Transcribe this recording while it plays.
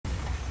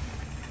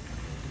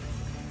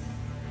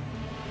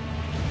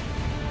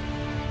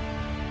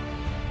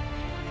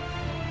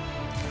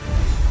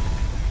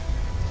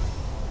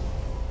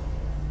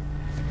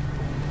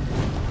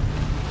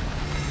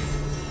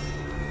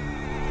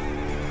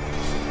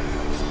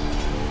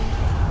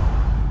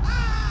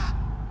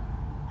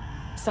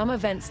Some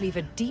events leave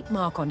a deep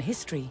mark on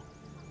history,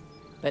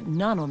 but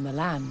none on the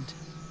land.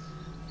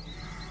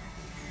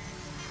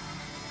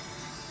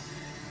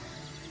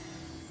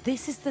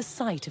 This is the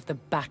site of the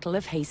Battle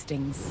of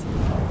Hastings.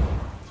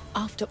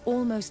 After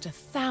almost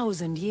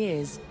 1,000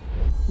 years,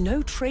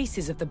 no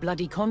traces of the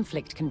bloody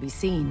conflict can be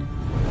seen.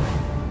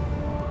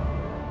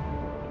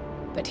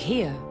 But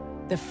here,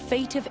 the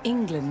fate of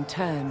England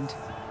turned.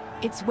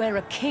 It's where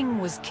a king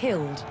was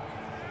killed,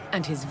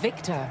 and his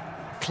victor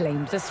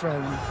claimed the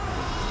throne.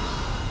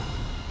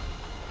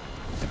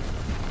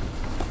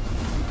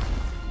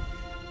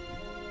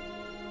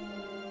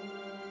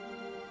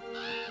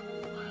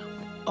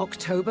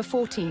 October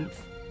 14th,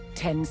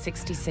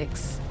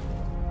 1066.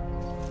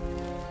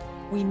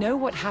 We know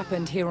what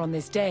happened here on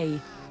this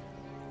day,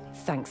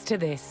 thanks to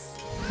this.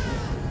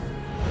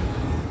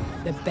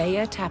 The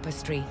Bayeux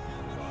Tapestry.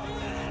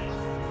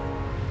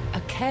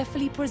 A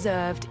carefully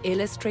preserved,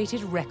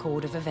 illustrated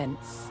record of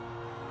events.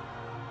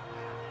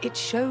 It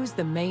shows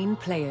the main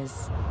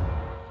players.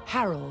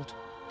 Harold,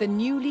 the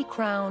newly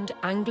crowned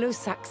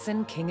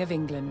Anglo-Saxon King of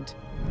England,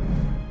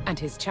 and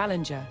his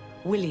challenger,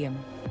 William,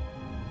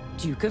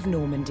 Duke of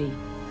Normandy.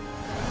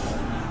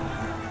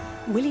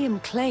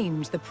 William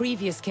claimed the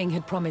previous king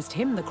had promised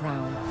him the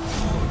crown.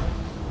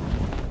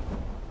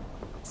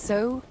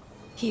 So,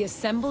 he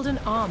assembled an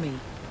army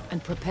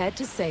and prepared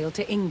to sail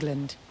to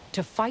England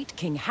to fight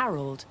King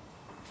Harold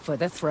for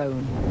the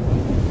throne.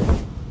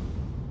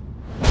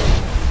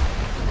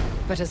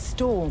 But a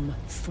storm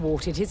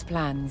thwarted his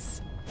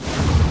plans.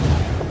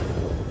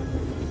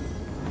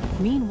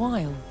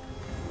 Meanwhile,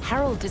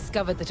 Harold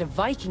discovered that a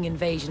Viking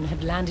invasion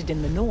had landed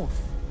in the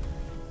north.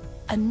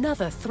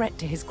 Another threat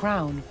to his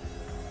crown.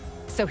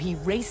 So he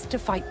raced to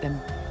fight them.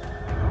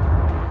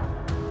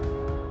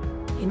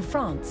 In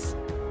France,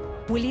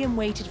 William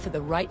waited for the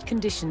right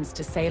conditions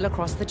to sail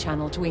across the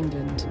Channel to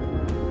England.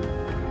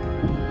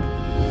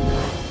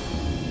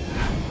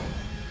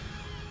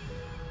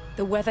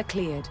 The weather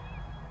cleared.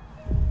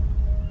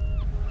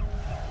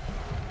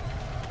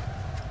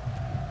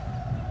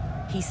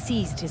 He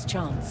seized his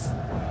chance.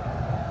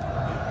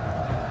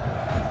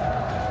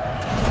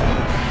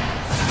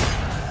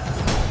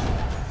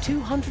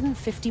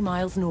 250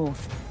 miles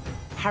north,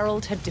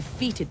 Harold had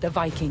defeated the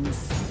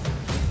Vikings.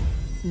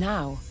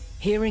 Now,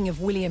 hearing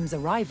of William's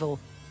arrival,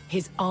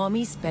 his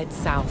army sped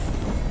south.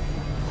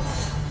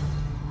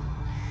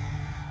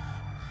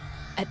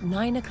 At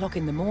 9 o'clock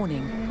in the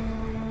morning,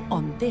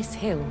 on this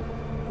hill,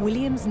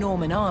 William's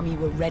Norman army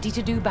were ready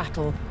to do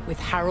battle with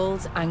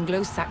Harold's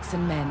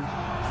Anglo-Saxon men.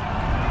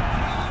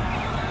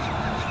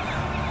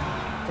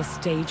 The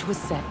stage was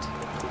set,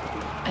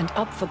 and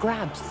up for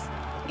grabs,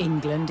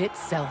 England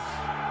itself.